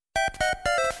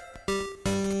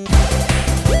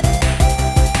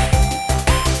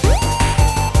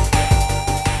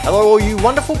Hello, all you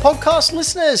wonderful podcast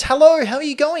listeners. Hello, how are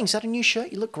you going? Is that a new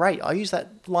shirt? You look great. I use that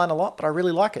line a lot, but I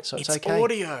really like it, so it's okay. It's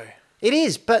audio. It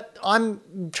is, but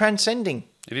I'm transcending.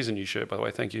 It is a new shirt, by the way.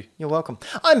 Thank you. You're welcome.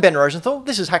 I'm Ben Rosenthal.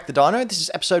 This is Hack the Dino. This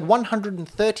is episode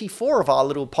 134 of our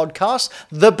little podcast,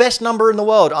 the best number in the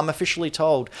world, I'm officially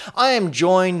told. I am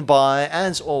joined by,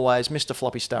 as always, Mr.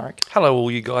 Floppy Starrick. Hello, all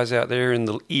you guys out there in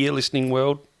the ear listening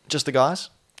world. Just the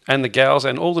guys. And the gals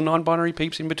and all the non-binary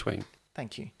peeps in between.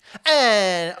 Thank you.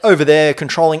 And over there,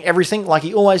 controlling everything like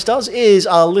he always does, is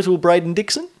our little Braden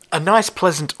Dixon. A nice,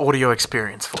 pleasant audio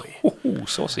experience for you. Ooh,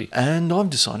 saucy. And I've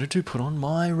decided to put on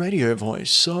my radio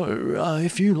voice. So,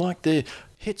 if you like the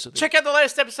hits of the Check out the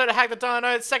latest episode of Hack the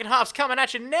Dino. The second half's coming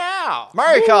at you now.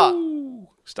 Mario Kart. Ooh,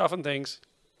 stuff and things.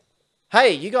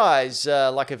 Hey, you guys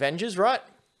like Avengers, right?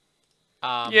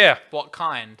 Yeah. What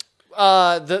kind?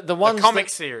 The ones The comic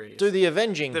that series. do the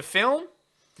avenging. The film?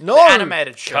 No. The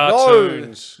animated show?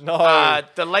 Cartoons. No.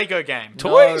 The Lego game?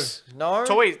 Toys? No.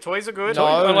 Toys are good? No,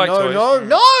 I like no, toys.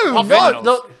 no, Pop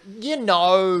no. You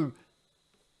know.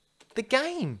 The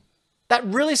game. That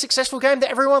really successful game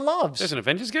that everyone loves. There's an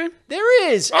Avengers game?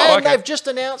 There is. Oh, and okay. they've just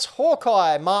announced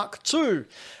Hawkeye Mark II.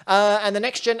 And the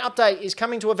next gen update is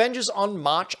coming to Avengers on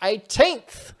March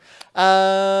 18th.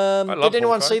 Did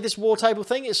anyone Hawkeye. see this war table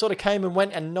thing? It sort of came and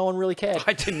went and no one really cared.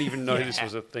 I didn't even know this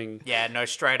was a thing. Yeah, no,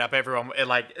 straight up, everyone,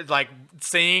 like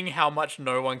seeing how much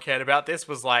no one cared about this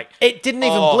was like... It didn't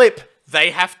even oh, blip.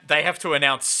 They have to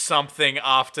announce something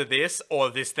after this, or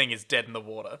this thing is dead in the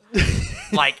water.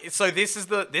 So this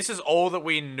is all that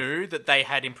we knew that they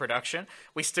had in production.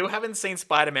 We still haven't seen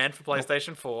Spider-Man for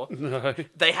PlayStation 4. No.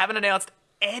 They haven't announced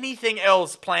anything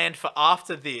else planned for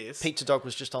after this. Pizza Dog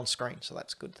was just on screen, so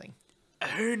that's a good thing.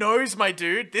 Who knows, my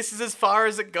dude? This is as far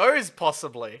as it goes,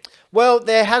 possibly. Well,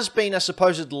 there has been a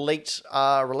supposed leaked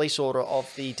release order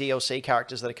of the DLC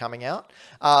characters that are coming out.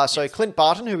 So Clint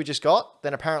Barton, who we just got,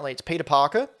 then apparently it's Peter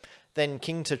Parker, then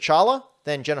King T'Challa,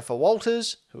 then Jennifer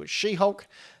Walters, who is She-Hulk,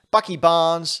 Bucky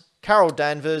Barnes, Carol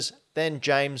Danvers, then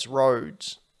James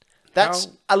Rhodes. That's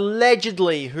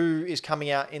allegedly who is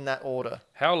coming out in that order.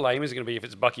 How lame is it going to be if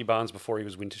it's Bucky Barnes before he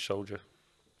was Winter Soldier?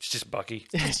 It's just Bucky.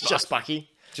 It's just Bucky.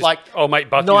 Oh, mate,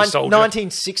 Bucky the soldier.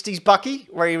 1960s Bucky,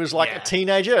 where he was like a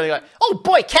teenager. And they're like, oh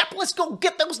boy, Cap, let's go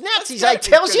get those Nazis, Let's eh?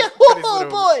 get Tells you? his little- Oh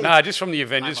boy. Nah, just from the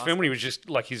Avengers film when he was just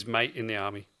like his mate in the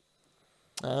army.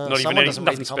 Not even someone doesn't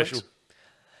read nothing the comics. special.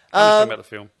 I'm just talking about the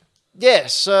film. Yeah,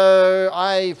 so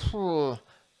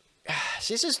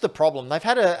this is the problem. They've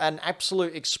had an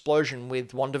absolute explosion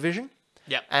with WandaVision.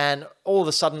 Yep. And all of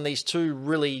a sudden, these two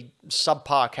really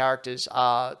subpar characters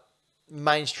are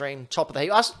mainstream, top of the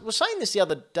heap. I was saying this the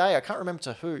other day, I can't remember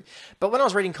to who, but when I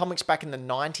was reading comics back in the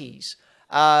 90s,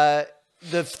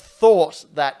 the thought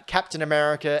that Captain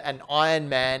America and Iron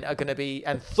Man are going to be,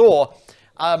 and Thor,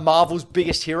 are Marvel's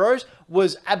biggest heroes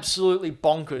was absolutely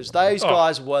bonkers. Those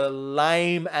guys were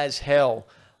lame as hell.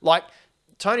 Like,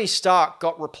 Tony Stark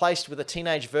got replaced with a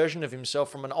teenage version of himself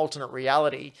from an alternate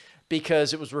reality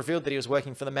because it was revealed that he was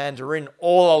working for the Mandarin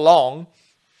all along.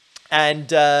 And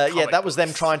that was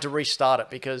them trying to restart it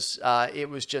because it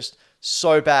was just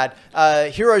so bad.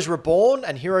 Heroes Reborn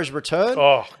and Heroes Return.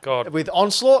 Oh, God. With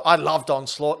Onslaught. I loved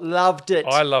Onslaught. Loved it.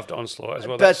 I loved Onslaught as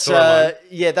well. But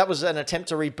storyline. that was an attempt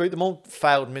to reboot them all.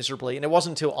 Failed miserably. And it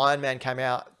wasn't until Iron Man came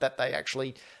out that they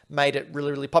actually made it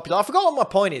really, really popular. I forgot what my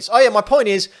point is. Oh, yeah, my point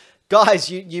is, guys,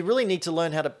 you really need to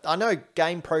learn how to... I know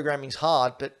game programming's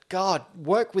hard, but God,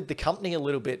 work with the company a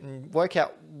little bit and work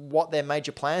out what their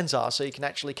major plans are so you can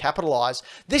actually capitalize.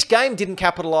 This game didn't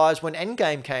capitalize when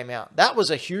Endgame came out. That was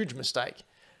a huge mistake.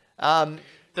 The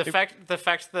fact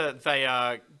that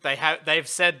they've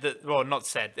said that, well, not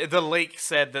said, the leak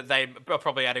said that they are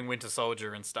probably adding Winter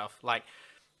Soldier and stuff. Like,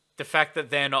 the fact that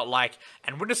they're not like,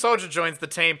 and Winter Soldier joins the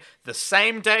team the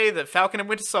same day that Falcon and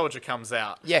Winter Soldier comes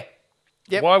out. Yeah.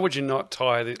 Yep. Why would you not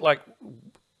tie the... Like,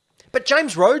 but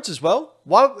James Rhodes as well.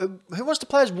 Why? Who wants to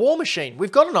play as War Machine?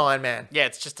 We've got an Iron Man. Yeah,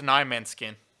 it's just an Iron Man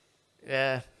skin.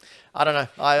 Yeah. I don't know.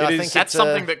 I think That's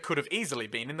something that could have easily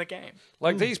been in the game.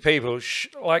 Like these people,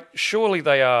 surely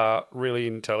they are really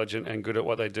intelligent and good at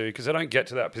what they do because they don't get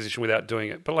to that position without doing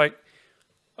it. But like,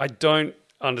 I don't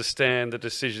understand the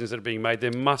decisions that are being made.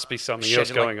 There must be something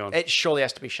else going on. It surely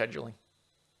has to be scheduling.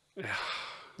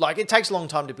 Like, it takes a long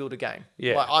time to build a game.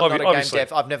 Yeah, Like, I'm not a obviously. game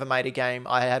dev. I've never made a game.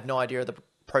 I have no idea of the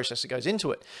process that goes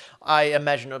into it. I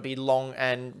imagine it'll be long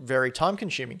and very time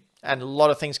consuming. And a lot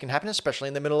of things can happen, especially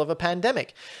in the middle of a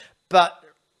pandemic. But,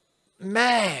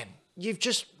 man, you've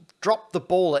just dropped the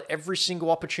ball at every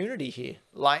single opportunity here.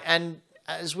 Like, and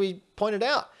as we pointed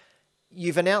out,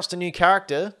 you've announced a new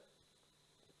character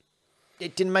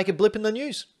it didn't make a blip in the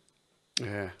news.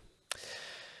 Yeah.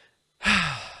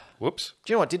 Whoops.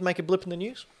 Do you know what did make a blip in the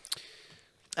news?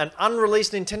 An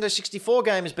unreleased Nintendo 64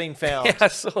 game has been found. Yeah, I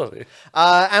saw this.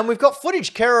 And we've got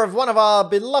footage, care of one of our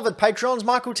beloved patrons,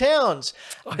 Michael Towns.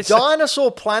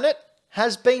 Dinosaur Planet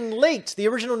has been leaked, the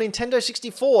original Nintendo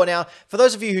 64. Now, for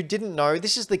those of you who didn't know,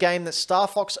 this is the game that Star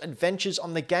Fox Adventures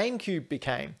on the GameCube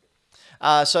became.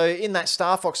 So in that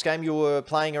Star Fox game, you were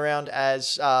playing around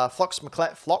as Fox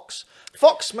McCloud,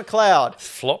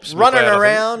 Flops running McCloud, I think.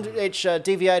 around. It's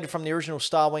deviated from the original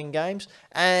Starwing games,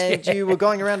 and you were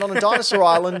going around on a dinosaur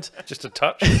island. Just a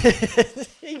touch.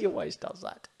 He always does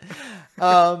that.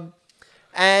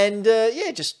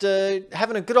 Just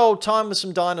having a good old time with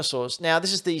some dinosaurs. Now,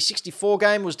 this is the 64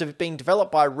 game, was being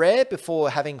developed by Rare before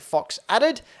having Fox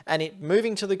added and it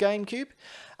moving to the GameCube.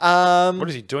 What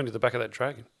is he doing to the back of that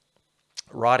dragon?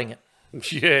 Riding it.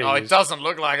 Yeah. Oh, he it is. doesn't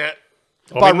look like it.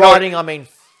 By no, riding, I mean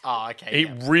Oh, okay. It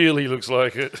really looks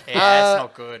like it. Yeah, that's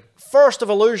not good. Forest of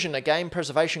Illusion, a game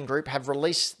preservation group, have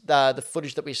released the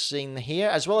footage that we've seen here,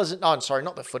 as well as... Oh, sorry,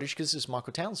 not the footage, because this is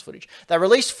Michael Towns' footage. They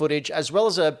released footage, as well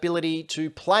as an ability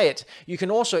to play it. You can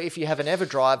also, if you have an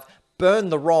EverDrive, burn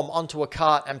the ROM onto a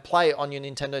cart and play it on your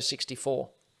Nintendo 64,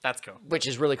 That's cool. which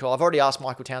is really cool. I've already asked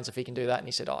Michael Towns if he can do that, and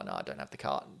he said, oh, no, I don't have the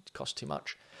cart. It costs too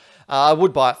much. I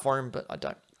would buy it for him, but I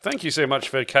don't. Thank you so much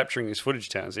for capturing this footage,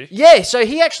 Townsy. Yeah, so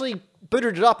he actually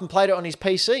booted it up and played it on his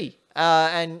PC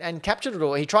and captured it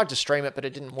all. He tried to stream it, but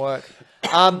it didn't work.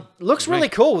 Looks really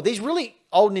cool. These really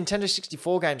old Nintendo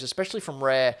 64 games, especially from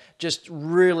Rare, just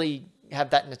really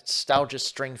have that nostalgia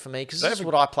string for me, because this is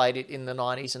what I played it in the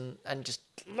 90s and just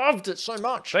loved it so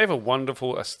much. They have a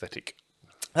wonderful aesthetic.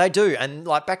 They do, and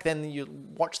like back then, you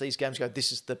watch these games and go,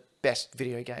 this is the best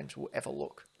video games will ever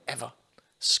look. Ever.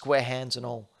 Square hands and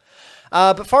all.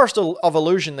 But Forest of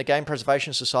Illusion, the Game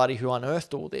Preservation Society who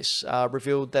unearthed all this,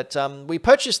 revealed that we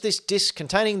purchased this disc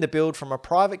containing the build from a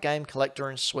private game collector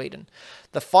in Sweden.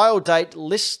 The file date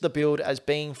lists the build as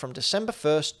being from December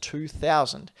 1st,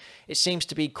 2000. It seems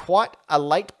to be quite a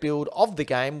late build of the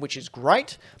game, which is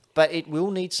great, but it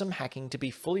will need some hacking to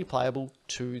be fully playable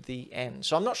to the end.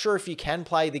 So I'm not sure if you can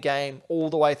play the game all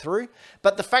the way through,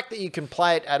 but the fact that you can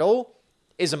play it at all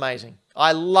is amazing.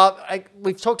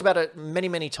 We've talked about it many,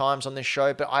 many times on this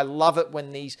show, but I love it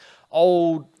when these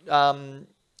old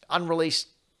unreleased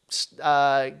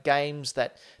games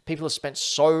that people have spent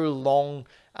so long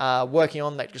working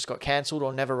on that just got cancelled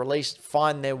or never released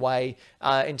find their way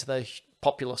into the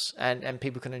populace and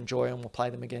people can enjoy and will play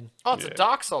them again. Oh, it's a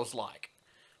Dark Souls-like.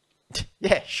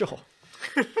 Yeah, sure.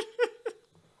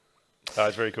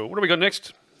 It's very cool. What do we got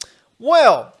next?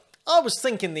 Well, I was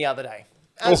thinking the other day,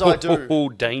 as I do Oh,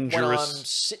 when I'm dangerous.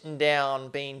 sitting down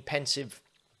being pensive,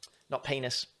 not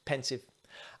penis, pensive.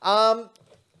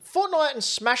 Fortnite and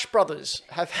Smash Brothers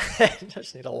have had... I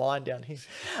just need a line down here.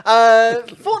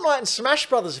 Fortnite and Smash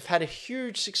Brothers have had a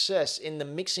huge success in the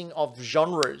mixing of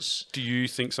genres. Do you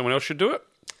think someone else should do it?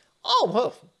 Oh,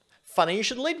 well, funny you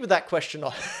should lead with that question,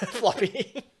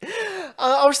 Floppy.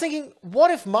 I was thinking,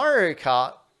 what if Mario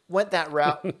Kart went that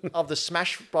route of the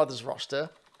Smash Brothers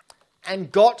roster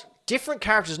and got different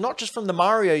characters, not just from the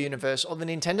Mario universe or the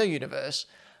Nintendo universe,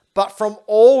 but from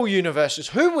all universes?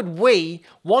 Who would we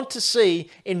want to see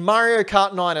in Mario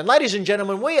Kart 9? And ladies and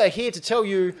gentlemen, we are here to tell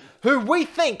you who we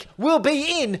think will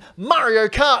be in Mario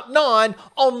Kart 9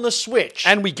 on the Switch.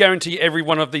 And we guarantee every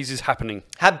one of these is happening.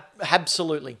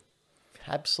 Absolutely.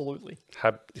 Absolutely.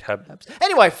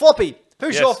 Anyway, Floppy,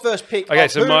 who's Yes. your first pick Okay,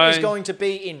 of so who is going to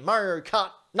be in Mario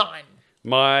Kart 9?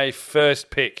 my first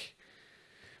pick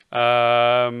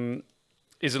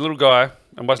is a little guy,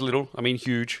 and by little, I mean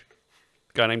huge,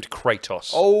 a guy named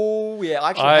Kratos. Oh, yeah.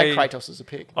 I actually had Kratos as a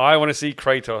pick. I want to see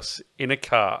Kratos in a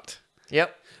cart.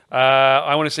 Yep.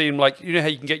 I want to see him like, you know how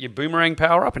you can get your boomerang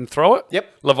power up and throw it? Yep.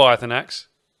 Leviathan axe.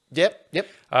 Yep. You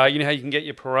know how you can get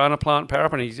your piranha plant power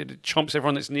up and it chomps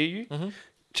everyone that's near you? Mm-hmm.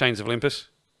 Chains of Olympus.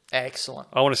 Excellent.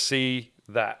 I want to see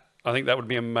that. I think that would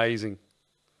be amazing.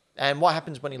 And what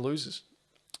happens when he loses?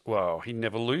 Well, he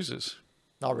never loses.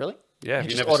 Oh, really? Yeah, have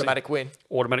He you just never automatic win.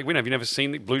 Automatic win. Have you never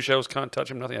seen that Blue Shells can't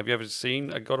touch him? Nothing. Have you ever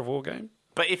seen a God of War game?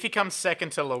 But if he comes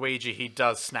second to Luigi, he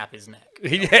does snap his neck.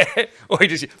 Yeah. Or he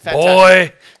just, Fantastic.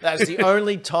 boy. That is the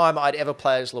only time I'd ever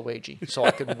play as Luigi, so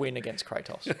I could win against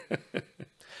Kratos.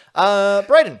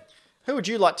 Brayden, who would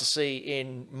you like to see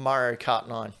in Mario Kart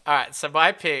 9? All right, so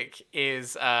my pick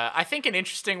is, I think, an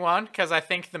interesting one because I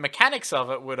think the mechanics of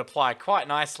it would apply quite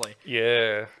nicely.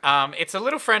 Yeah. It's a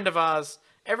little friend of ours.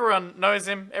 Everyone knows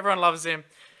him. Everyone loves him.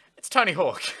 It's Tony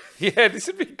Hawk. Yeah, this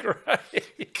would be great.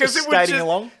 Because Just skating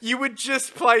along? You would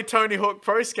just play Tony Hawk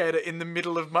Pro Skater in the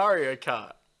middle of Mario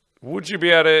Kart. Would you be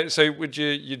able to? So would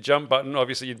your jump button?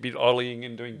 Obviously, you'd be ollieing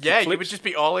and doing. Yeah, kick you would flips. just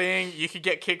be ollieing. You could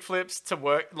get kickflips to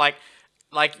work like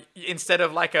instead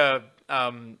of like a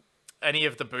any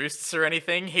of the boosts or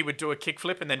anything, he would do a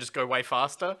kickflip and then just go way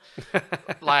faster.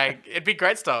 Like it'd be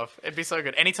great stuff. It'd be so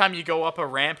good. Anytime you go up a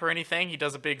ramp or anything, he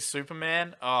does a big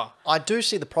Superman. Oh, I do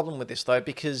see the problem with this though,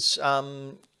 because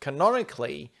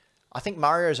canonically, I think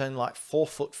Mario's only like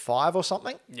 4'5" or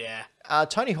something. yeah.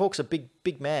 Tony Hawk's a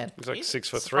big man. He's like He's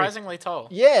 6'3". surprisingly tall.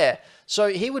 Yeah, so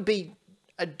he would be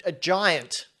a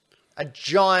giant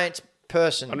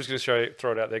person. I'm just going to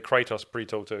throw it out there. Kratos pretty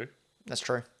tall too. That's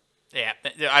true. Yeah,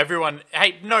 everyone.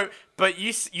 Hey, no, but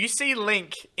you see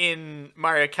Link in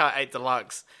Mario Kart 8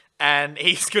 Deluxe, and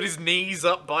he's got his knees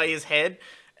up by his head.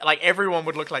 Like everyone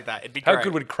would look like that. It'd be How great.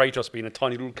 good would Kratos be in a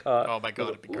tiny little cart? Oh my god,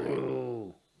 it'd be great.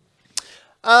 Ooh.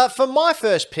 For my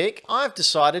first pick, I've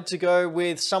decided to go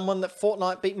with someone that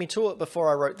Fortnite beat me to it before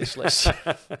I wrote this list.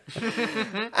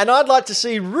 And I'd like to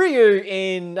see Ryu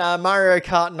in Mario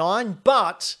Kart 9,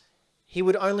 but he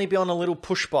would only be on a little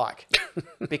push bike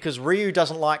because Ryu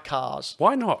doesn't like cars.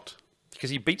 Why not? Because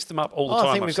he beats them up all the Oh, time.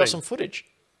 I think we've got some footage.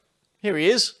 Here he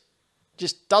is.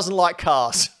 Just doesn't like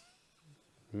cars.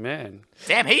 Man,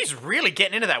 Damn, he's really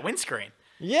getting into that windscreen.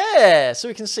 Yeah, so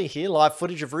we can see here live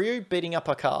footage of Ryu beating up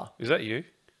a car. is that you?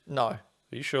 No, Are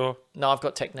you sure? no, I've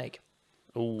got technique.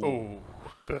 Ooh, Ooh.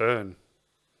 burn.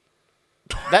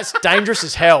 That's dangerous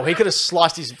as hell. He could have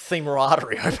sliced his femur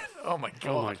artery open. Oh my god.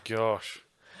 Oh my gosh.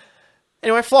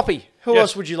 Anyway, Floppy, who Yes.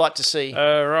 else would you like to see?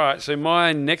 Right, so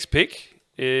my next pick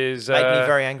is... Make me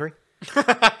very angry.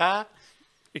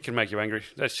 It can make you angry.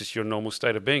 That's just your normal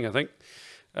state of being, I think.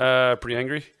 Pretty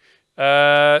angry.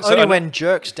 Only when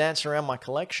jerks dance around my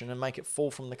collection and make it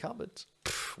fall from the cupboards.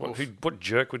 What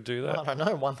jerk would do I that? don't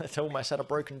know, one that almost had a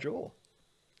broken jaw.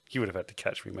 You would have had to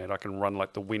catch me, mate. I can run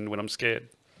like the wind when I'm scared.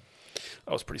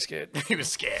 I was pretty scared. He was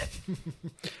scared.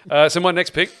 So my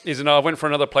next pick is, I went for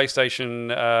another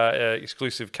PlayStation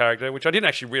exclusive character, which I didn't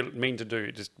actually really mean to do.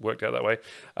 It just worked out that way.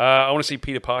 I want to see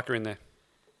Peter Parker in there.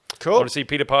 I Cool. want to see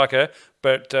Peter Parker,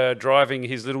 but driving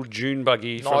his little Dune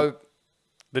buggy. No, From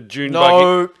the Dune buggy.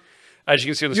 no. As you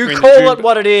can see on the You screen, call it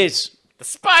what it is. The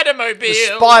Spider-Mobile.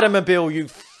 The Spider-Mobile, you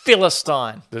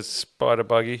Philistine. the spider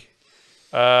buggy.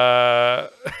 Yeah.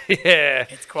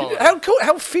 It's quality. How cool!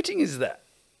 How fitting is that?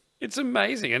 It's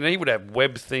amazing, and he would have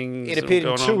web things. It appeared in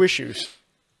going 2 on. issues.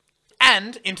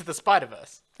 And Into the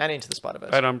Spider-Verse. And Into the Spider-Verse.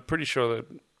 And I'm pretty sure the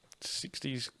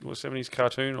 60s or 70s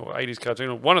cartoon or 80s cartoon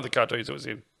or one of the cartoons it was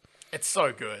in. It's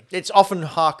so good. It's often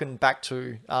harkened back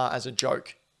to as a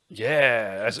joke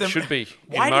Yeah, as it should be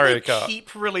in Why Mario do they Kart.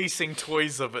 keep releasing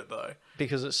toys of it though?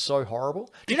 because it's so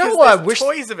horrible. Do you Because know what I there's wish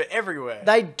toys of it everywhere.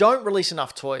 they don't release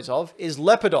enough toys of? Is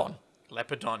Leopardon.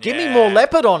 Leopardon. Give yeah. me more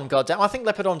Leopardon, goddamn. I think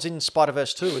Leopardon's in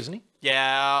Spider-Verse 2, isn't he?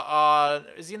 Yeah.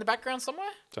 Is he in the background somewhere?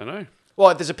 Don't know.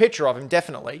 Well, there's a picture of him,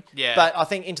 definitely. Yeah. But I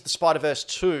think Into the Spider-Verse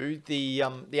 2, the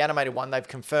animated one, they've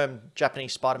confirmed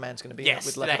Japanese Spider-Man's going to be in it Yes,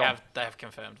 with they Leopardon. have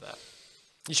confirmed that.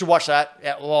 You should watch that.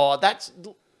 Yeah, well, that's...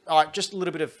 All right, just a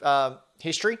little bit of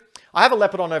history. I have a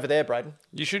Leopardon over there, Braden.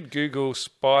 You should Google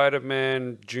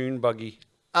Spider-Man Dune buggy.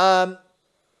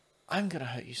 I'm going to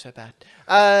hurt you so bad.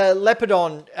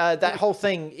 Leopardon, that whole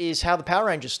thing is how the Power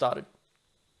Rangers started.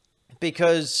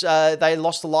 Because they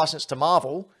lost the license to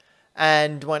Marvel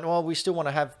and went, well, we still want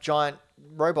to have giant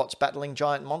robots battling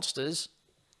giant monsters.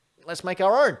 Let's make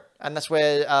our own. And that's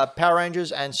where Power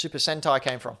Rangers and Super Sentai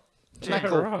came from. Isn't that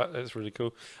cool? Right, that's really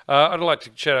cool. I'd like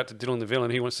to shout out to Dylan the Villain.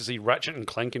 He wants to see Ratchet and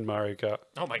Clank in Mario Kart.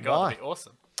 Oh my god, Why? that'd be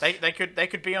awesome. They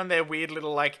could be on their weird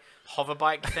little like hover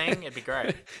bike thing. It'd be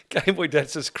great. Game Boy Dad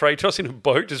says Kratos in a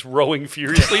boat just rowing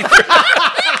furiously through.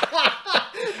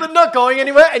 But not going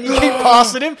anywhere, and you keep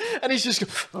passing him, and he's just...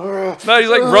 No, he's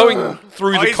like rowing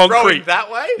through Oh, the he's concrete. rowing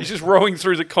that way? He's just rowing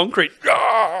through the concrete.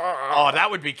 Oh, that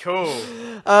would be cool.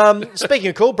 Speaking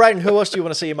of cool, Braden, who else do you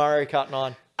want to see in Mario Kart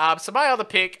 9? So my other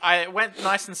pick, I went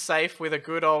nice and safe with a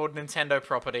good old Nintendo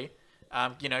property.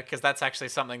 Because that's actually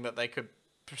something that they could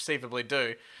perceivably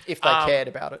do. If they cared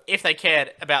about it. If they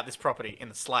cared about this property in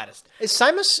the slightest. Is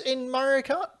Samus in Mario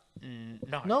Kart?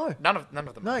 No. No. None of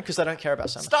them. No, because they don't care about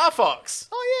Samus. Star Fox.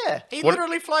 Oh, yeah. He What-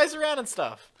 literally flies around and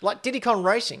stuff. Like Diddy Kong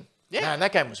Racing. Yeah. Man,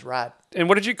 that game was rad. And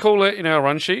what did you call it in our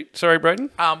run sheet? Sorry, Braden?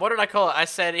 What did I call it? I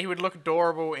said he would look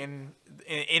adorable in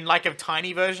like a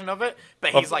tiny version of it,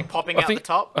 but he's like popping out the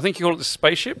top. I think you call it the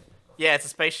spaceship. Yeah, it's a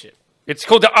spaceship. It's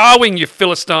called the R-Wing, you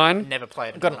Philistine. Never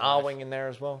played it. Got an R-Wing in there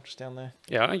as well, just down there.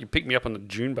 Yeah, I know you pick me up on the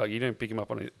Dune buggy. You don't pick him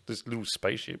up on this little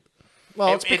spaceship.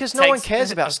 Well, it's because no one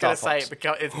cares I about was Star gonna say Fox.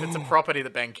 because it's a property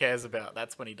that Ben cares about.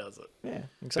 That's when he does it. Yeah,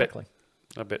 exactly.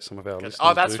 I bet some of our listeners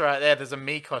Oh, that's do. right. There's a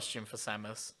me costume for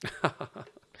Samus.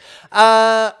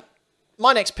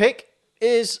 My next pick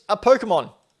is a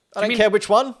Pokemon. I don't mean- care which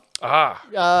one.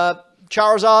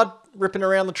 Charizard ripping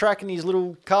around the track in his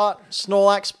little cart.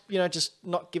 Snorlax, just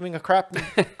not giving a crap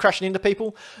and crashing into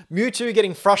people. Mewtwo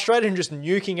getting frustrated and just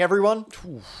nuking everyone.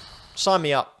 Sign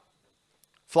me up.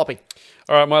 Floppy.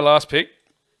 All right, my last pick.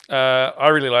 I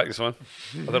really like this one.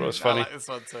 I thought it was I funny. like this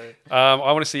one too. I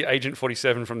want to see Agent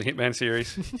 47 from the Hitman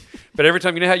series. But every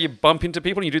time, you know how you bump into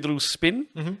people and you do the little spin?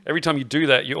 Every time you do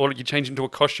that, you change into a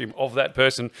costume of that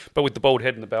person, but with the bald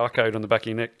head and the barcode on the back of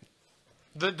your neck.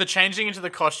 The changing into the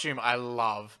costume, I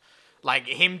love. Like,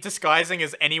 him disguising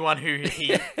as anyone who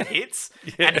he hits,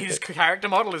 and his character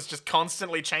model is just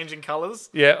constantly changing colours.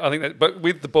 Yeah, I think that, but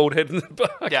with the bald head and the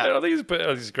barcode, Yeah. I think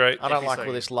it's great. I don't he's like so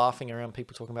all this laughing around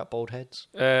people talking about bald heads.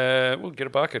 We'll get a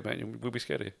barcode, mate. We'll be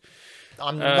scared of you.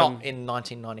 I'm not in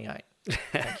 1998.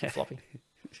 Thank you, Floppy.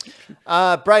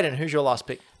 Brayden, who's your last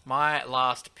pick? My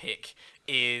last pick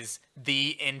is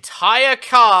the entire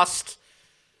cast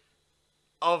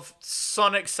of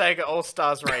Sonic Sega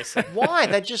All-Stars Racing. Why?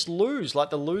 They just lose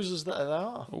like the losers that they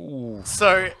are.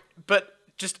 So, but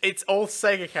just, it's all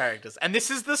Sega characters. And this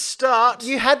is the start.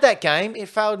 You had that game. It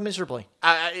failed miserably.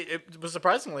 It was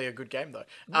surprisingly a good game, though.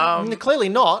 Clearly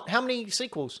not. How many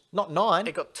sequels? Not 9.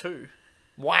 It got 2.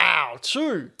 Wow,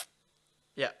 2.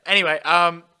 Yeah. Anyway,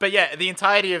 but yeah, the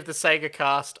entirety of the Sega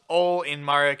cast, all in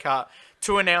Mario Kart,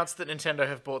 to announce that Nintendo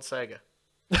have bought Sega.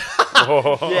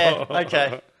 Yeah,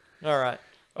 okay. All right.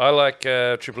 I like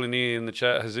Triple India in the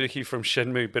chat, Hazuki from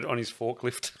Shenmue, but on his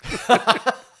forklift.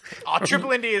 Oh,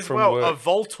 Triple India as from well. work. A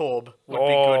Voltorb would be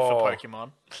good for Oh.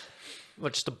 Pokemon. Well,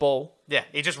 just a ball. Yeah,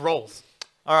 he just rolls.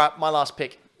 All right, my last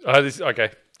pick.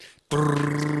 Okay.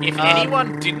 If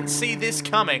anyone didn't see this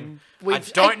coming, I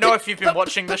We've- don't know if you've been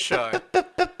watching the show.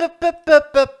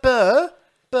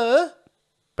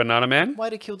 Banana Man? Way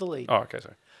to kill the lead. Oh, okay,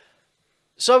 sorry.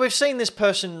 So we've seen this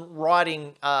person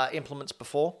riding implements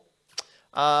before.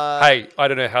 Hey, I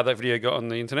don't know how that video got on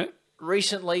the internet.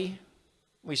 Recently,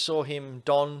 we saw him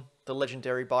don the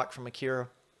legendary bike from Akira.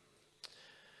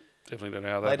 Definitely don't know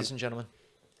how that Ladies and gentlemen,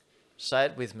 say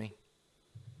it with me.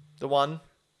 The one,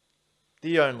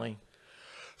 the only.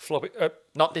 Floppy.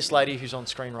 Not this lady who's on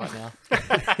screen right now.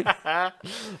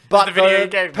 But The video the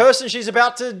game. person she's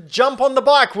about to jump on the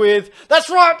bike with. That's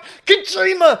right,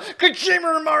 Kojima!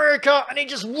 Kojima in Mario Kart, and he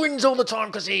just wins all the time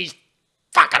because he's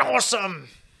fucking awesome.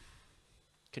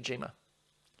 Kojima.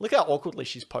 Look how awkwardly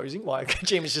she's posing. Why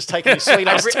Kojima's just taking his sweet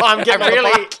ass time getting on the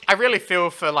bike. I really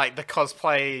feel for like the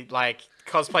cosplay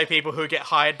people who get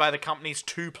hired by the companies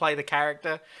to play the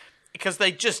character, because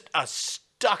they just are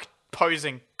stuck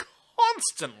posing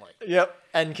constantly. Yep.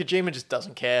 And Kojima just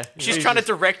doesn't care. She's trying to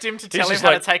direct him to tell him just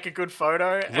how like, to take a good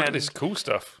photo. Look at this cool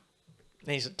stuff.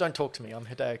 He's don't talk to me. I'm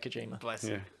Hideo Kojima. Bless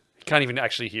Yeah. him. You can't even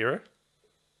actually hear her.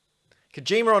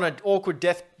 Kojima on an awkward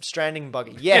Death Stranding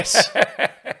buggy. Yes.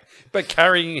 But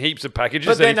carrying heaps of packages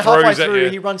But that then he halfway throws at through, you.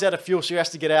 he runs out of fuel, so he has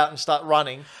to get out and start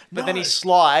running. But then he No.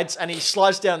 slides, and he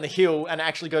slides down the hill and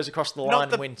actually goes across the line Not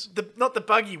and the, wins. not the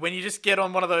buggy, when you just get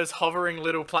on one of those hovering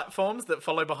little platforms that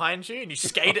follow behind you and you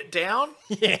skate it down.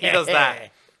 Yeah. He does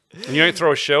that. And you don't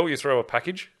throw a shell, you throw a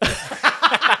package. And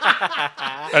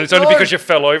it's only because you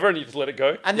fell over and you just let it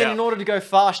go. And then Yeah. in order to go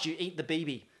fast, you eat the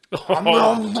BB.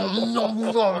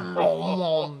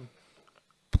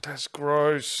 That's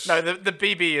gross. No, the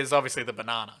BB is obviously the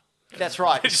banana. That's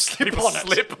right. Just Slip people on it.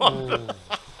 slip on.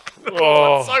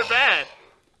 Oh. So bad.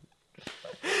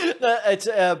 No, it's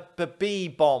a B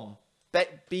bomb.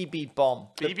 BB bomb.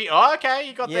 BB. Oh, okay,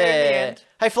 you got there in the Yeah. end.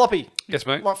 Hey, Floppy, Yes,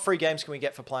 mate. what free games can we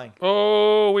get for playing?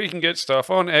 Oh, we can get stuff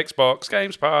on Xbox,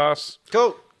 Games Pass.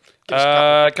 Cool. Give us a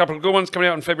couple. A couple of good ones coming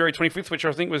out on February 25th, which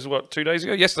I think was, 2 days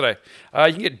ago? Yesterday.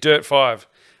 You can get Dirt 5.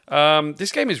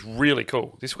 This game is really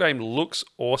cool. This game looks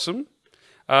awesome,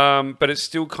 but it's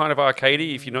still kind of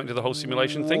arcadey if you're not into the whole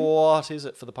simulation thing. What is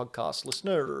it for the podcast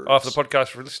listeners? For the podcast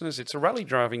for listeners, it's a rally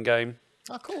driving game.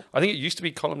 Oh, cool. I think it used to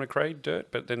be Colin McRae Dirt,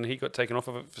 but then he got taken off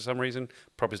of it for some reason.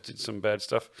 Probably did some bad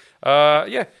stuff.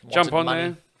 Yeah, jump Wanted on money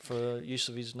there. for use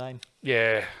of his name.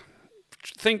 Yeah.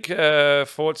 Think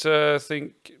Forza,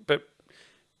 but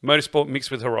motorsport mixed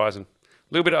with Horizon.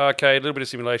 A little bit of arcade, a little bit of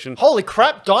simulation. Holy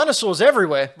crap! Dinosaurs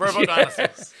everywhere. Robot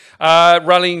dinosaurs.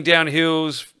 Rallying down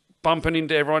hills, bumping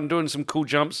into everyone, doing some cool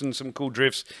jumps and some cool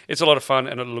drifts. It's a lot of fun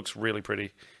and it looks really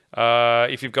pretty.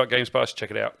 If you've got Games Pass, check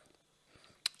it out.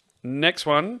 Next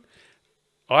one,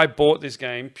 I bought this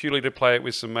game purely to play it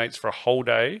with some mates for a whole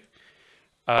day.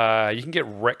 You can get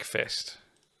Wreckfest.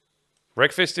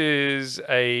 Wreckfest is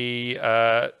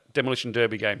a demolition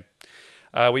derby game.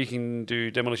 Where you can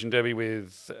do demolition derby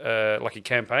with like a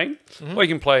campaign, or you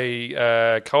can play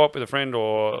co-op with a friend,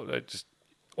 or just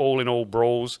all-in-all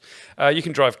brawls. You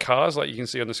can drive cars like you can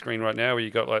see on the screen right now, where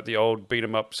you got like the old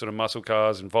beat-em-up sort of muscle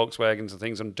cars and Volkswagens and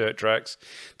things on dirt tracks.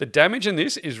 The damage in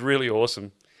this is really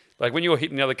awesome. Like when you're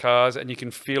hitting the other cars and you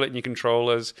can feel it in your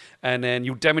controllers, and then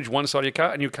you'll damage one side of your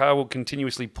car and your car will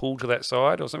continuously pull to that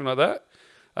side or something like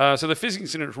that. So the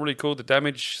physics in it is really cool. The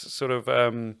damage sort of,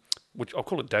 which I'll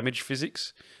call it damage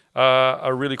physics,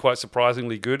 are really quite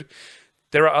surprisingly good.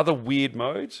 There are other weird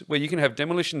modes where you can have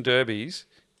demolition derbies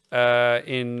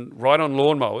in ride-on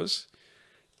lawnmowers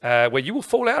where you will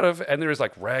fall out of, and there is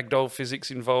like ragdoll physics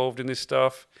involved in this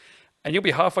stuff, and you'll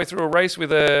be halfway through a race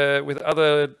with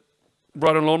other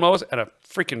ride-on lawnmowers, and a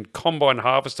freaking combine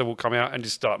harvester will come out and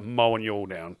just start mowing you all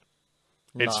down.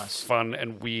 It's Nice. fun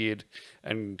and weird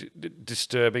and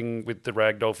disturbing with the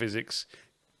ragdoll physics.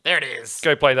 There it is.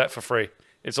 Go play that for free.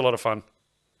 It's a lot of fun.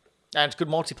 And it's a good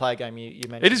multiplayer game you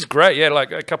mentioned. It is great, yeah.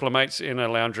 Like a couple of mates in a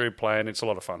lounge room playing, it's a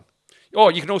lot of fun. Oh,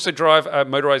 you can also drive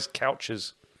motorized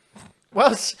couches.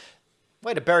 Well, it's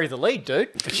way to bury the lead,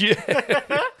 dude.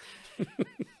 Yeah.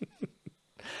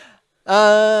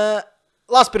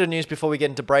 Last bit of news before we get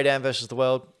into Braydan versus the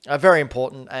World. Very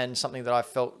important and something that I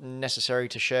felt necessary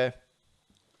to share.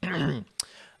 Hideo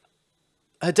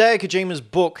Kojima's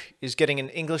book is getting an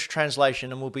English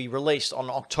translation and will be released on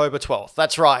October 12th.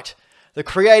 That's right. The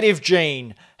Creative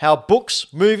Gene. How books,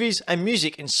 movies, and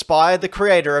music inspired the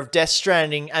creator of Death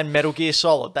Stranding and Metal Gear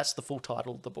Solid. That's the full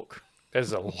title of the book. That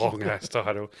is a long-ass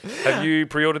title. Have you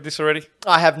pre-ordered this already?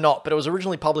 I have not, but it was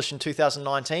originally published in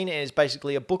 2019 and is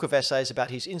basically a book of essays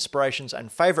about his inspirations and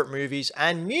favourite movies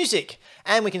and music.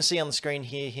 And we can see on the screen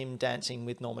here him dancing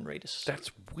with Norman Reedus.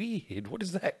 That's weird. What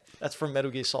is that? That's from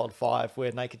Metal Gear Solid 5,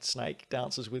 where Naked Snake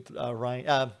dances with Rain.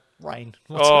 Rain.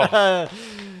 Oh.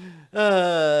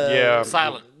 Yeah.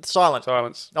 Silent. Silence.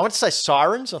 I want to say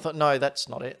Sirens. I thought, no, that's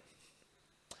not it.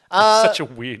 Such a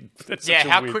weird... That's Yeah, such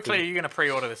a how weird quickly thing. are you going to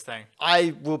pre-order this thing?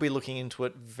 I will be looking into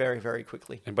it very, very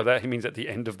quickly. And by that, he means at the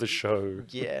end of the show.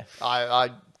 Yeah,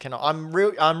 I cannot. I'm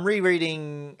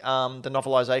rereading the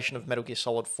novelization of Metal Gear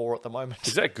Solid 4 at the moment.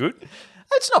 Is that good?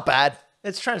 It's not bad.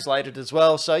 It's translated as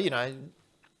well, so you know,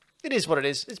 it is what it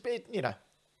is. You know,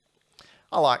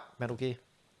 I like Metal Gear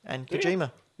and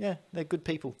Kojima. Yeah, they're good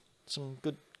people. Some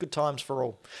good times for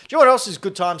all. Do you know what else is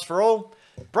good times for all?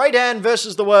 Braydan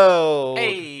versus the World.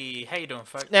 Hey, how you doing,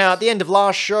 folks? Now, at the end of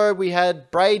last show, we had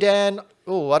Braydan.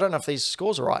 Oh, I don't know if these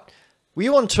scores are right. Were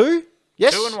you on 2?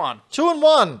 Yes? 2 and 1. 2 and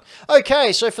 1.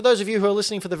 Okay, so for those of you who are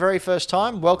listening for the very first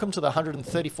time, welcome to the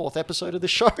 134th episode of the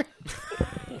show.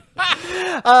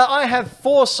 I have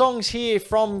 4 songs here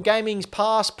from gaming's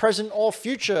past, present, or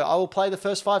future. I will play the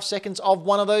first 5 seconds of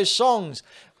one of those songs.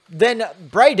 Then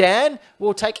Braydan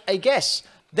will take a guess.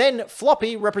 Then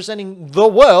Floppy, representing the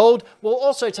world, will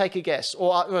also take a guess.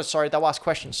 Or, sorry, they'll ask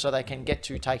questions so they can get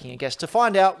to taking a guess to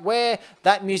find out where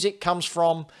that music comes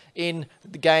from in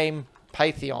the game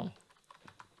Pantheon.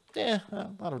 Yeah,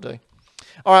 that'll do.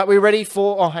 All right, we ready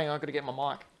for... Oh, hang on, I've got to get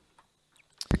my mic.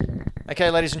 Okay,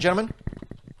 ladies and gentlemen.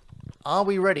 Are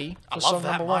we ready for I song love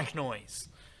that number 1? mic noise.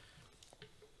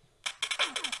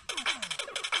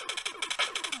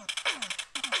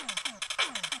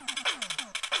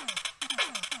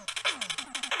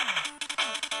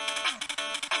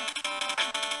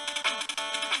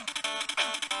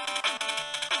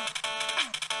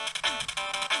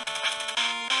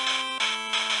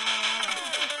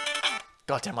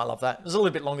 God damn, I love that. It was a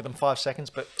little bit longer than 5 seconds,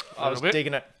 but I was little bit.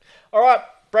 digging it. All right,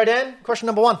 Braydan, question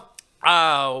number 1.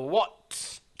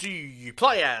 What do you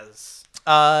play as?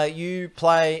 You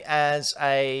play as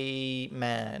a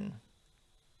man.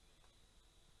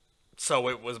 So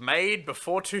it was made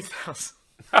before 2000.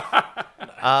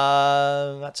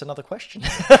 That's another question.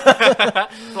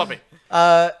 Floppy.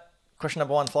 Question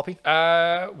number 1, Floppy.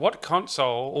 What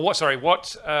console... Or what... Sorry,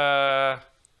 what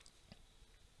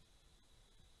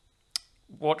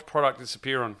product does this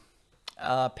appear on?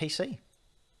 PC.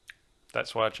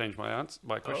 That's why I changed my answer,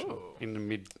 my question Oh. in the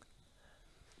mid.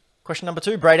 Question number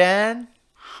 2, Braydan.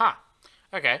 Huh.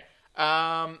 Okay.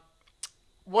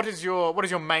 What is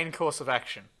your main course of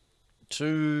action?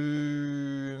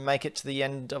 To make it to the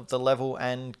end of the level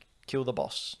and kill the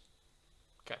boss.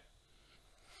 Okay.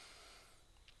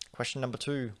 Question number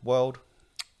 2, world.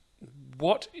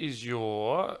 What is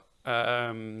your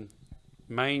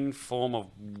main form of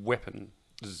weapon?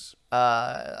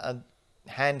 A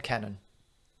hand cannon.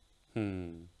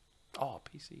 Oh,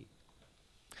 PC.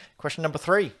 Question number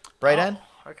 3, Braydan.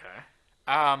 Oh, okay.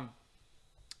 I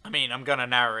mean, I'm gonna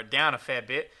narrow it down a fair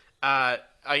bit. Are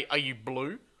you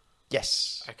blue?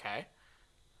 Yes. Okay.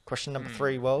 Question number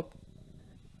 3, world.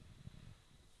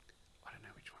 I don't know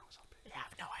which one was up here. Yeah, I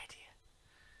have no idea.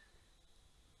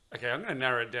 Okay, I'm going to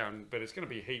narrow it down, but it's going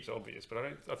to be heaps obvious. But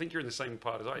I think you're in the same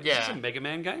part as I. Is Yeah. this a Mega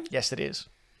Man game? Yes, it is.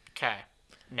 Okay.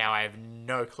 Now I have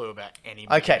no clue about any.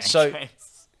 Okay, Mega Man so-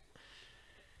 games.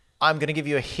 I'm going to give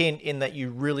you a hint in that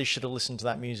you really should have listened to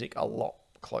that music a lot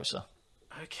closer.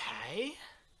 Okay.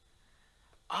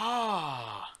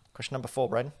 Ah. Question number 4,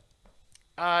 Braden.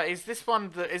 Is this one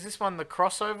the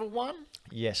crossover one?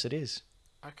 Yes, it is.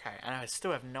 Okay, and I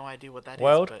still have no idea what that is.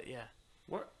 World? But yeah.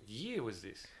 What year was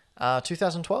this?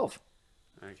 2012.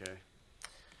 Okay.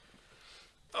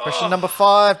 Question number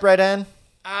 5, Braden.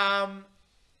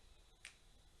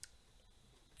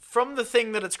 From the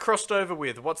thing that it's crossed over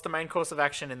with, what's the main course of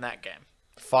action in that game?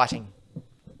 Fighting.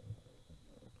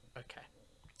 Okay.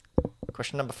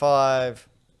 Question number 5,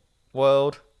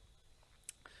 World.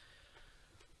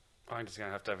 I'm just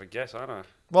going to have a guess, aren't I?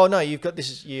 Well, no, you've got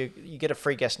this. You get a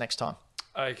free guess next time.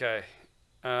 Okay.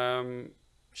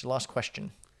 It's your last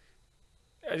question.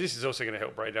 This is also going to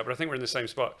help Braden out, but I think we're in the same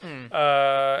spot.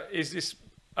 Is this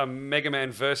a Mega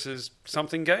Man versus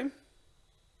something game?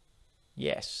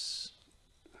 Yes.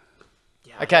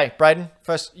 Yeah. Okay, Braden.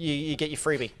 First, you get your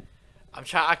freebie. I'm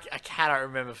trying. I cannot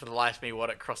remember for the life of me what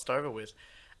it crossed over with.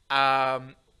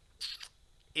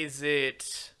 Is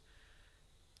it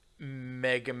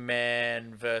Mega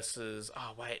Man versus?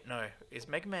 Oh wait, no. Is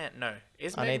Mega Man? No.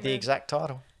 Is I Mega need the Man- exact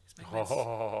title. is Mega Man-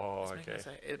 Oh, is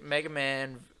Mega okay.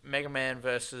 Man- Mega Man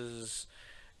versus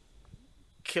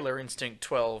Killer Instinct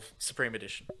 12 Supreme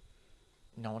Edition.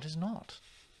 No, it is not.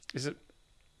 Is it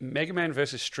Mega Man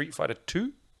versus Street Fighter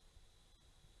 2?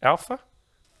 Alpha?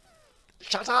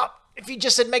 Shut up! If you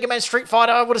just said Mega Man Street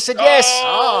Fighter, I would have said yes.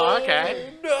 Oh,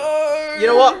 okay. No! You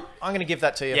know what? I'm going to give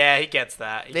that to you. Yeah, he gets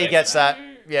that. He gets that.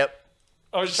 Yep.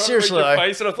 I was trying Seriously, to read your though.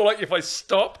 face, and I thought, like, if I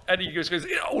stop, and he just goes,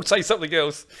 "I'll say something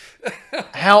else."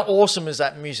 How awesome is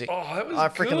that music? Oh, that was I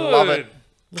freaking good. love it.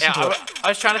 Listen Yeah, to it. I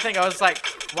was trying to think. I was like,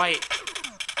 wait,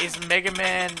 is Mega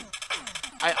Man?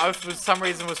 I for some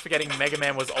reason was forgetting Mega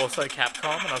Man was also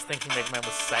Capcom, and I was thinking Mega Man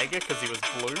was Sega because he was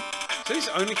blue. So this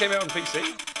only came out on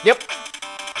PC? Yep.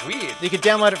 Weird. You could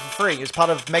download it for free as part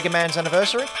of Mega Man's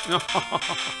anniversary.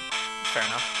 Fair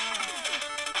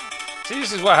enough. See,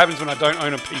 this is what happens when I don't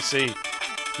own a PC.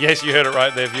 Yes, you heard it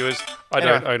right there, viewers. I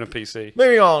don't Anyway. own a PC.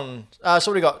 Moving on. So what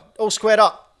do we got? All squared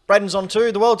up. Braden's on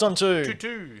 2. The world's on 2. 2-2.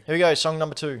 Here we go. Song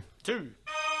number 2. 2.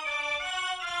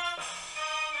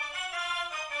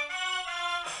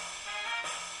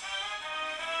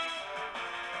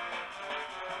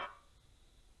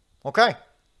 Okay.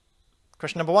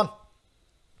 Question number 1.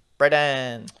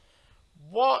 Braden.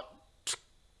 What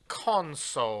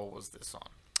console was this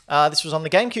on? This was on the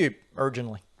GameCube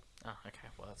originally. Oh, okay.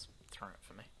 Well, that's thrown it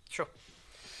for me. Sure.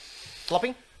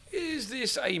 Floppy? Is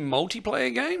this a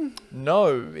multiplayer game?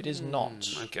 No, it is not.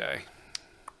 Okay.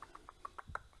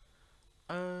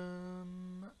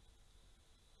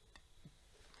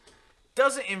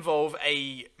 Does it involve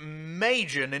a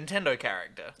major Nintendo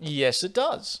character? Yes, it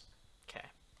does. Okay.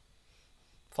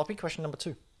 Floppy, question number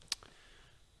 2.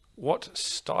 What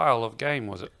style of game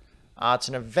was it? It's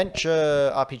an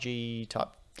adventure RPG type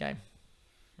game.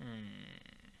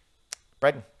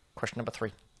 Braden, question number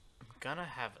 3. I'm gonna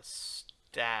have a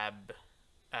stab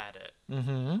at it.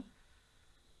 Mm-hmm.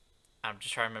 I'm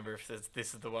just trying to remember if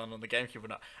this is the one on the GameCube or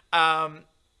not.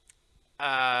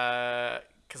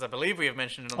 Because I believe we have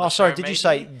mentioned it on the Oh, sorry, show, did you maybe?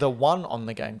 say the one on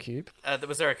the GameCube?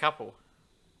 Was there a couple?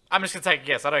 I'm just gonna take a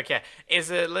guess. I don't care.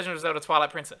 Is it Legend of Zelda: Twilight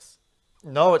Princess?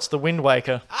 No, it's the Wind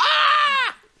Waker.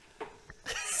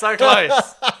 So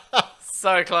close.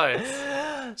 So close.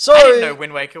 So, I didn't know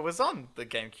Wind Waker was on the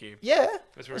GameCube. yeah,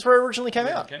 That's that's where it originally came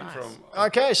out. Came Nice. from.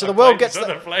 Okay, so I the world played gets this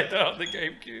the... other played out the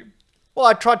GameCube. Well,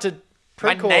 I tried to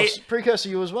My precursor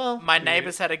you as well. My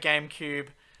neighbors had a GameCube.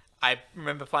 I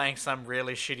remember playing some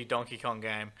really shitty Donkey Kong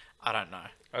game. I don't know.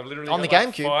 I've literally On got the like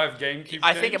GameCube? 5 GameCube.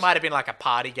 I think it games. might have been like a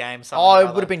party game. Something Oh, or it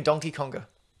other. would have been Donkey Konga.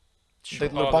 The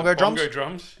Oh, little bongo drums? Bongo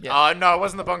drums. Yeah. Oh, no, it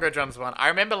wasn't the Bongo Drums one. I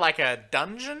remember like a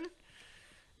dungeon,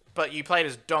 but you played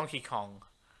as Donkey Kong.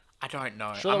 I don't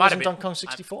know. Sure I that might wasn't have been, Donkey Kong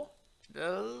 64?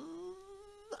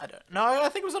 I don't know. I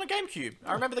think it was on a GameCube.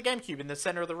 I remember the GameCube in the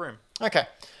center of the room. Okay.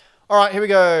 All right, here we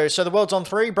go. So the world's on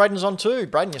 3. Braden's on 2.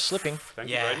 Braden, you're slipping. Thank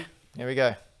Yeah. you, Brady. Here we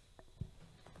go.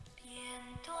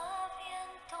 Viento a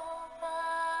viento va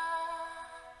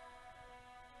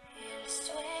el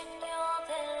sueño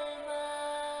del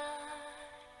mar,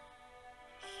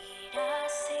 gira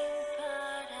sin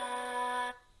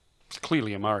parar. It's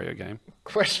clearly a Mario game.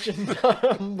 Question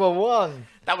number 1.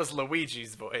 That was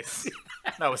Luigi's voice.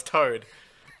 That was Toad.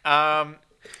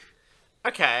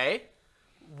 Okay.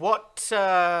 What's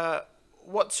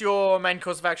your main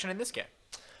course of action in this game?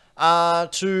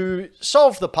 to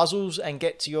solve the puzzles and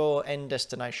get to your end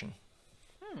destination.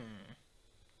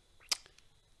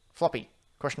 Floppy,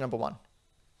 question number 1.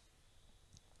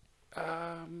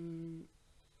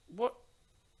 What?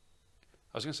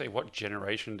 I was going to say what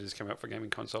generation did this come out for gaming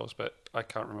consoles, but I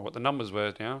can't remember what the numbers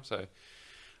were now. So,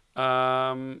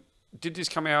 did this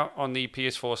come out on the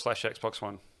PS4/Xbox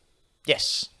One?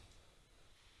 Yes.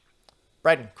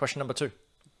 Braden, question number 2.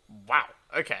 Wow.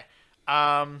 Okay.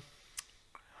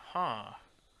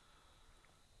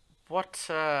 What?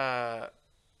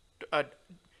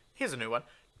 Here's a new one.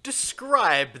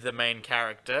 Describe the main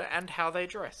character and how they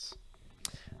dress.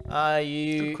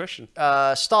 You Good question.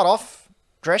 start off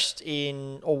dressed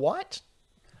in all white,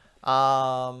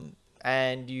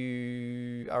 and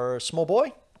you are a small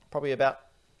boy, probably about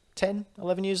 10,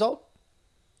 11 years old,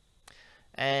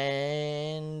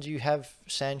 and you have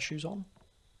sand shoes on,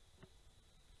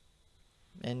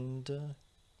 and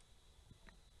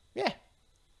yeah,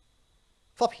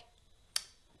 Floppy.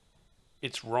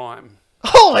 It's Rhyme.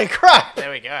 Holy crap!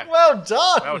 There we go. Well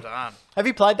done. Well done. Have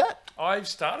you played that? I've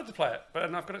started to play it, but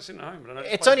I've got it sitting at home. But I don't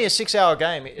It's play only it. a 6-hour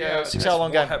game. Yeah, 6-hour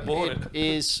long that's game. why I bought It it.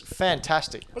 is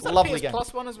fantastic. Was that Lovely a PS game.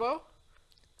 Plus one as well?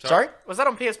 Sorry? Was that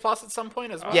on PS Plus at some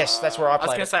point as well? Yes, that's where I I was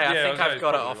played going to it. say, I Yeah, think okay, I've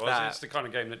got it probably off was. that. It's the kind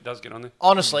of game that does get on there.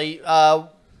 Honestly,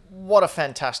 what a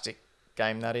fantastic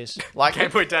game that is. Like,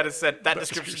 Game Boy Dad has said that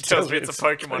description tells me it's a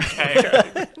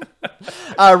Pokemon game.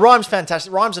 Rhyme's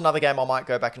fantastic. Rhyme's another game I might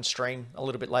go back and stream a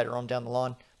little bit later on down the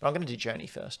line. But I'm going to do Journey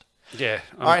first. Yeah.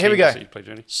 I'm All right, here we keen to go. see you play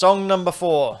Journey. Song number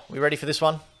 4. We ready for this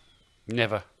one?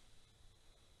 Never.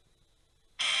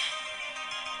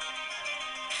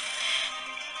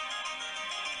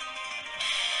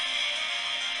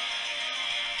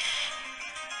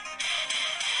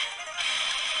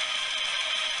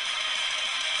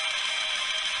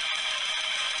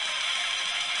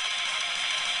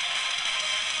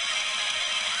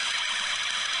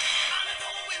 On a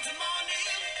cold winter morning,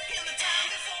 in the time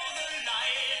before the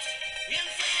light, in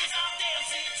flames of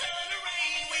dancing, turn to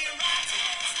rain, we ride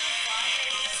towards the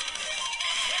fight.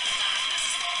 When the darkness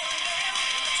is falling down,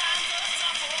 and the time cuts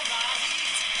off for our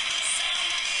heat, the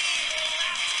sound of evil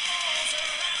laughter falls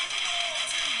around the world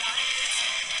tonight.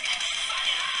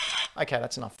 Fighting hard, Okay,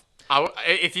 that's enough.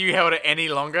 If you held it any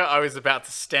longer, I was about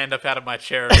to stand up out of my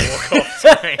chair and walk off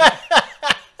screen.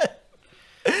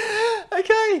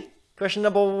 Okay. Question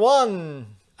number 1.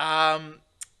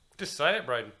 Just say it,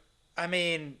 Braden. I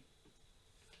mean,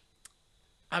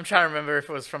 I'm trying to remember if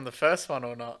it was from the first one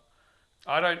or not.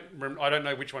 I don't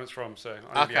know which one it's from, so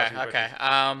I'm gonna be asking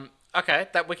questions. Okay.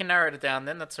 That we can narrow it down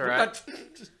then. That's all right.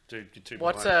 Dude, you're too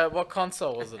What behind. what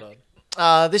console was it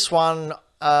on? This one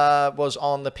was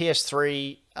on the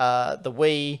PS3, the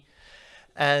Wii,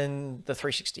 and the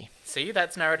 360. See,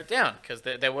 that's narrowed it down because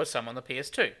there was some on the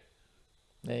PS2.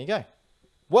 There you go.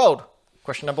 World.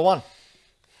 Question number 1.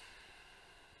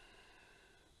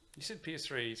 You said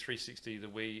PS3, 360, the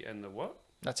Wii, and the what?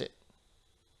 That's it.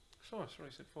 Sorry, you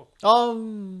said 4.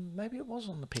 Maybe it was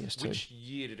on the PS2. Which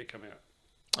year did it come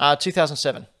out?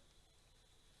 2007.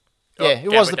 Oh, Yeah, it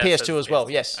Game was Boy the Dad says PS2 as well.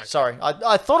 PS2. Yes, Okay. sorry.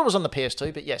 I thought it was on the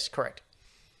PS2, but yes, correct.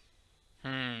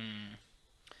 I'm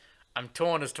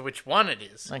torn as to which one it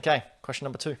is. Okay, question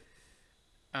number 2.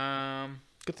 Yeah,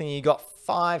 Good thing you got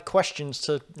 5 questions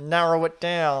to narrow it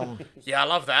down. I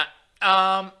love that.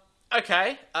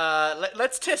 Okay.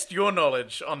 Let's test your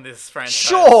knowledge on this franchise.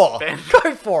 Sure, Ben.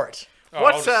 go for it. Oh,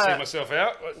 What's, I'll just see myself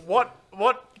out. What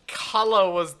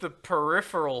color was the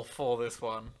peripheral for this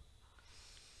one?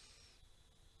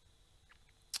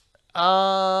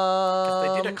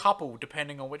 'Cause they did a couple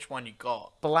depending on which one you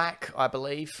got. Black, I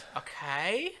believe.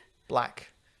 Okay.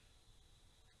 Black.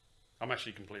 I'm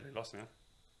actually completely lost now.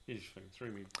 You just fucking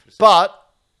threw me.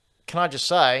 But can I just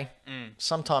say,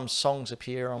 sometimes songs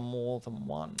appear on more than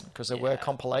one because there were Yeah,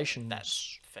 compilations.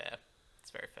 That's fair.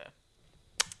 It's very fair.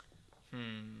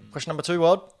 Question number 2,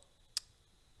 World.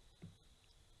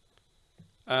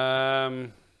 I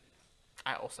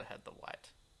also had the white.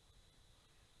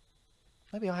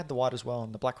 Maybe I had the white as well,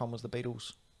 and the black one was the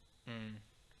Beatles.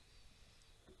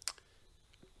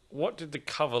 What did the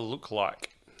cover look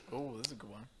like? Oh, this is a good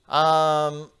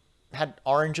one. Had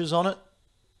oranges on it.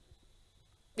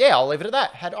 Yeah, I'll leave it at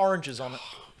that. Had oranges on it.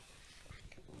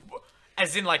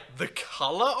 As in, like, the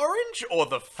color orange or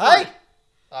the fruit? Hey,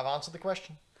 I've answered the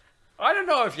question. I don't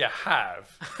know if you have.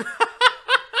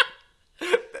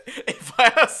 If I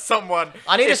asked someone...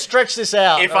 I need to stretch this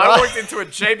out. If all I right? walked into a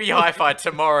JB Hi-Fi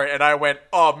tomorrow and I went,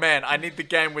 oh man, I need the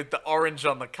game with the orange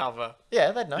on the cover.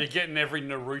 Yeah, they'd know. You're getting every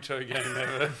Naruto game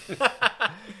ever.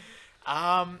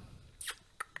 I'm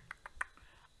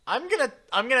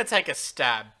gonna take a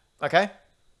stab. Okay.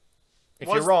 If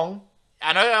you're wrong,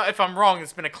 I know if I'm wrong,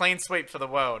 it's been a clean sweep for the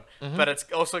world, but it's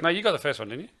also No, you got the first one,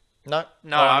 didn't you? no.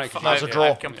 no. Oh, I've, no, that was a I've- draw.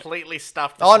 I've completely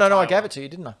stuffed. Oh, no, I gave it to you,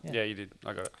 didn't I? Yeah. Yeah, you did.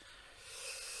 I got it.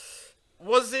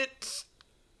 Was it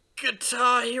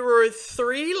Guitar Hero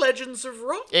 3: Legends of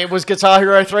Rock? It was Guitar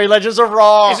Hero 3 Legends of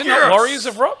Rock. Is it not Warriors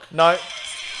of Rock? No,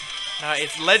 No,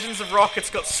 it's Legends of Rock. It's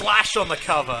got Slash on the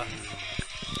cover.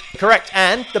 correct.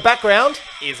 And the background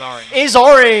Is orange. is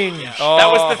orange. That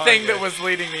was the Oh, thing okay. that was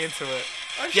leading me into it.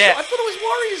 Yeah. I thought it was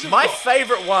Warriors of My Rock.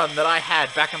 favorite one that I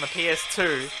had back on the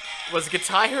PS2 was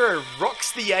Guitar Hero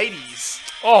Rocks the 80s.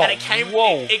 Oh, And it came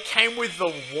whoa. it came with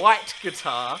the white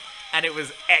guitar and it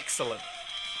was excellent.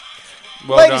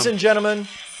 Well Ladies done. and gentlemen,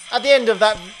 at the end of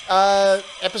that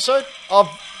episode of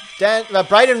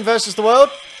Brayden versus the world,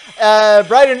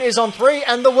 Brayden is on 3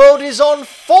 and the world is on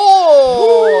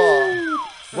 4.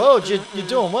 World, you're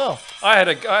doing well. I had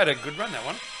a good run that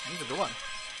one. That was a good one.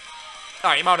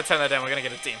 Alright, you might want to turn that down. We're going to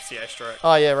get a DMCA stroke.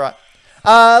 Oh, yeah, right.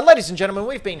 Ladies and gentlemen,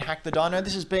 we've been Hack the Dino.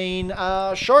 This has been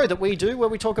a show that we do where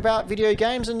we talk about video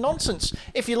games and nonsense.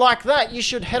 If you like that, you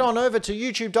should head on over to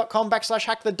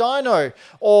youtube.com/hackthedino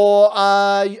or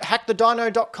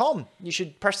hackthedino.com. You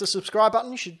should press the subscribe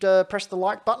button. You should press the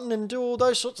like button and do all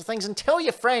those sorts of things and tell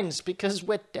your friends because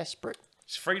we're desperate.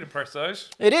 It's free to press those.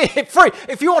 It is free.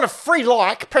 If you want a free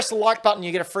like, press the like button.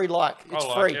 You get a free like. It's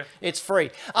like free. it. It's free.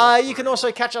 You can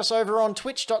also catch us over on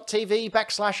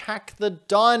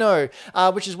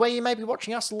twitch.tv/hackthedino, which is where you may be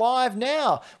watching us live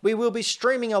now. We will be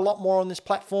streaming a lot more on this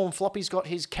platform. Floppy's got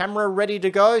his camera ready to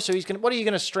go, so he's gonna. What are you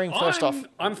going to stream first off?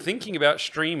 I'm thinking about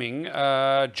streaming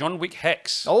John Wick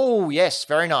Hex. Oh yes,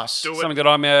 very nice. Something that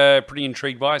I'm pretty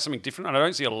intrigued by, something different, and I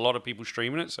don't see a lot of people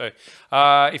streaming it. So,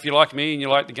 if you like me and you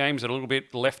like the games that are a little bit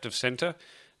left of center,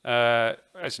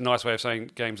 it's a nice way of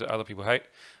saying games that other people hate.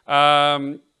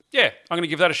 Yeah, I'm going to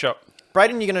give that a shot.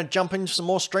 Brayden, you're going to jump into some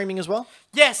more streaming as well.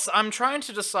 Yes, I'm trying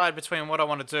to decide between what I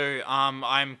want to do.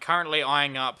 I'm currently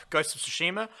eyeing up Ghost of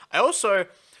Tsushima.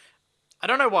 I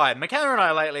don't know why, McKenna and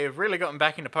I lately have really gotten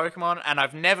back into Pokemon, and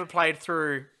I've never played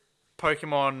through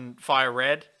Pokemon Fire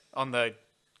Red on the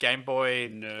Game Boy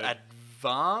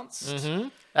Advance.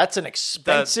 That's an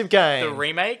expensive game. The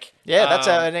remake. Yeah, that's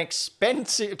an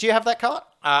expensive. Do you have that cart?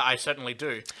 I certainly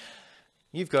do.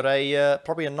 You've got a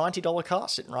probably a $90 cart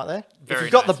sitting right there. If Very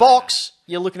you've got nice, the box,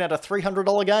 you're looking at a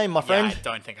 $300 game, my Yeah, friend. I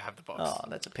don't think I have the box. Oh,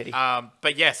 that's a pity.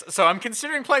 But yes, so I'm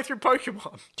considering playing through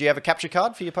Pokemon. Do you have a capture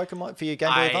card for your Pokemon for your Game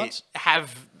Boy I Advance?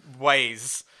 have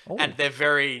ways, Oh. and they're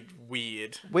very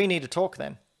weird. We need to talk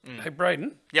then. Hey,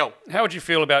 Braden, Yo, how would you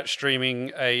feel about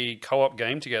streaming a co-op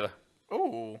game together?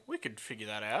 ooh, we could figure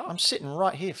that out. I'm sitting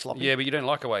right here, Floppy. Yeah, but you don't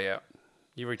like A Way Out.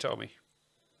 You already told me.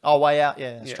 Oh, Way Out.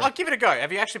 Yeah, that's Yeah. true. I'll give it a go.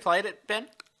 Have you actually played it, Ben?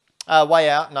 Way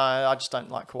Out. No, I just don't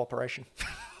like cooperation.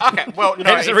 Okay, well, no,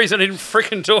 That's the reason I didn't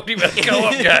freaking talk to you about the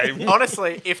co-op game.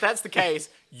 honestly, if that's the case,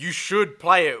 you should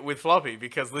play it with Floppy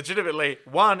because legitimately,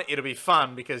 one, it'll be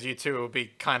fun because you two will be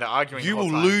kind of arguing. You the whole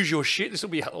will time. lose your shit. This will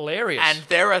be hilarious. And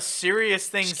there are serious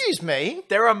things. Excuse me.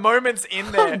 There are moments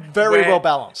in there Very where- well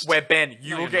balanced. Where Ben,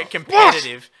 you will you're get not.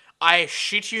 competitive. I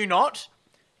shit you not.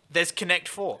 There's Connect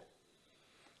 4.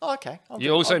 Oh, okay. I'll you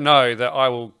do- also I'll- know that I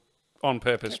will, on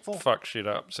purpose, Full. fuck shit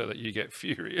up so that you get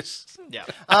furious. Yeah.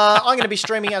 I'm going to be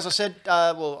streaming, as I said.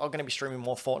 I'm going to be streaming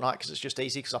more Fortnite because it's just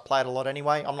easy because I play it a lot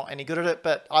anyway. I'm not any good at it,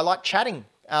 but I like chatting.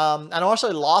 And I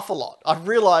also laugh a lot. I've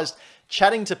realized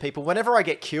chatting to people, whenever I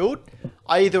get killed,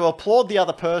 I either applaud the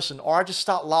other person or I just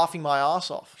start laughing my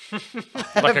ass off.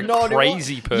 Like a idea what-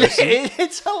 crazy person. Yeah,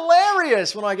 it's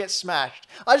hilarious when I get smashed.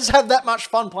 I just have that much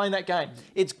fun playing that game.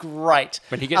 It's great.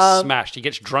 When he gets smashed, he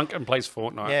gets drunk and plays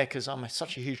Fortnite Yeah, because I'm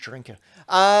such a huge drinker.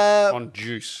 on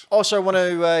juice. Also want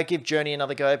to give Journey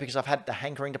another go because I've had the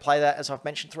hankering to play that, as I've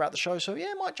mentioned throughout the show. So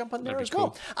yeah, might jump in there That'd as be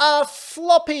well.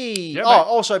 Floppy. Yeah, oh, mate.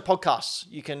 also podcasts.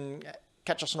 You can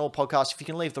catch us on all podcasts. If you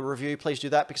can leave the review, please do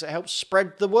that because it helps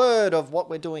spread the word of what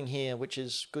we're doing here, which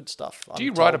is good stuff. Do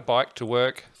you ride a bike to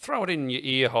work? Throw it in your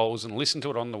ear holes and listen to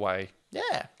it on the way.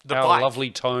 Yeah. The Our bike.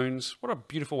 lovely tones. What a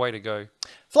beautiful way to go.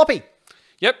 Floppy.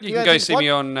 Yep, you You can got go anything to see me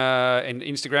on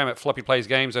Instagram at Floppy Plays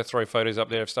Games. I throw photos up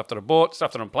there of stuff that I bought,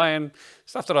 stuff that I'm playing,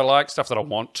 stuff that I like, stuff that I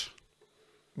want.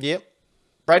 Yep.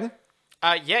 Braden.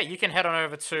 Yeah, you can head on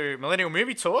over to Millennial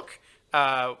Movie Talk.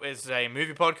 It's a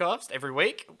movie podcast every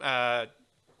week.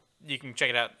 You can check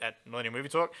it out at Millennial Movie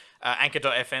Talk,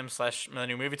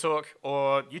 anchor.fm/Millennial Movie Talk,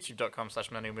 or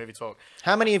youtube.com/Millennial Movie Talk.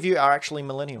 How many of you are actually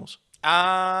millennials?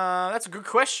 That's a good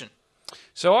question.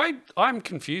 So I'm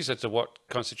confused as to what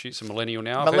constitutes a millennial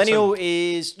now. I've heard Millennial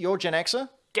is your Gen Xer.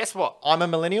 Guess what? I'm a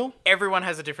millennial. Everyone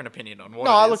has a different opinion on what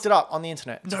No, it I is. looked it up on the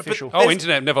internet. It's No, but- official. Oh, There's-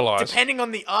 internet never lies. Depending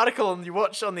on the article and you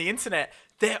watch on the internet,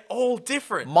 they're all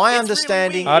different. My It's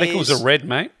understanding really weird. Articles is- are red,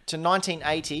 mate. To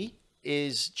 1980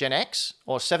 is Gen X,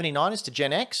 or 79 is to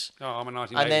Gen X. Oh, I'm a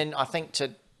 1980. And then I think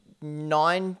to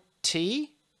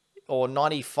 90 or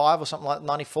 95 or something like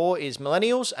 94 is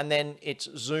millennials, and then it's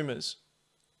Zoomers.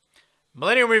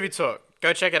 Millennial Movie Talk.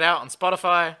 Go check it out on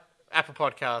Spotify, Apple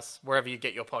Podcasts, wherever you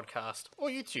get your podcast, or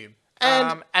YouTube.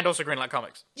 And also Greenlight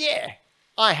Comics. Yeah,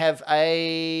 I have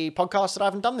a podcast that I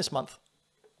haven't done this month.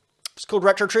 It's called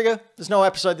Retro Trigger. There's no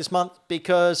episode this month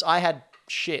because I had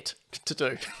shit to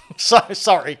do. So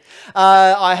sorry.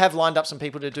 I have lined up some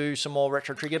people to do some more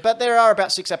Retro Trigger, but there are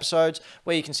about 6 episodes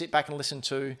where you can sit back and listen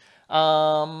to.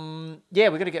 Yeah,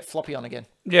 we're going to get Floppy on again.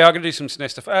 Yeah, I'm going to do some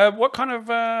SNES stuff. What kind of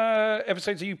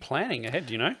episodes are you planning ahead?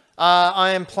 Do you know?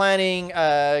 I am planning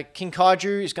King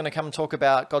Kaiju is going to come and talk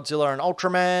about Godzilla and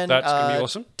Ultraman. That's gonna be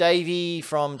awesome. Davey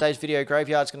from Dave's Video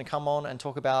Graveyard is going to come on and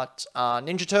talk about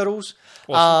Ninja Turtles.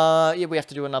 Awesome. Yeah, we have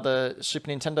to do another Super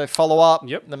Nintendo follow-up.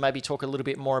 Yep. Then maybe talk a little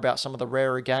bit more about some of the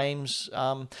rarer games.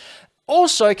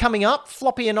 Also, coming up,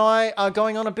 Floppy and I are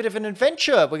going on a bit of an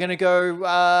adventure. We're going to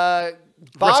go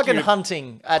bargain Rescue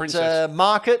hunting at princess.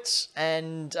 markets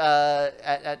and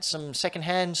at some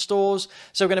secondhand stores.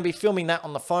 So we're going to be filming that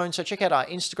on the phone. So check out our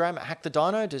Instagram at Hack the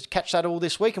Dino to catch that all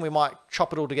this week, and we might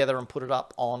chop it all together and put it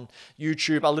up on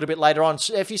YouTube a little bit later on.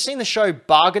 So if you've seen the show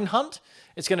Bargain Hunt,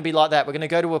 it's going to be like that. We're going to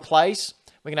go to a place.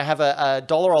 We're going to have a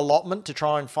dollar allotment to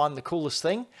try and find the coolest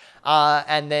thing,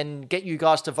 and then get you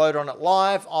guys to vote on it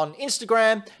live on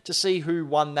Instagram to see who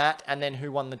won that and then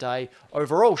who won the day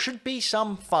overall. Should be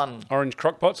some fun. Orange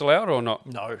crockpots allowed or not?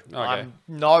 No. Okay.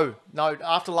 No.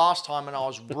 After last time when I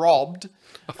was robbed,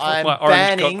 I'm like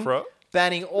orange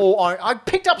banning all orange. I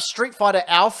picked up Street Fighter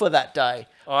Alpha that day.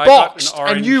 I got an Boxed,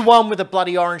 orange- and you won with a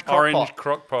bloody orange crock Orange pot.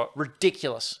 crockpot.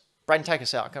 Ridiculous. Braden, take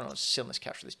us out. I can't sit on this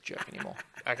couch with this jerk anymore.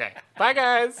 Okay. Bye,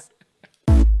 guys.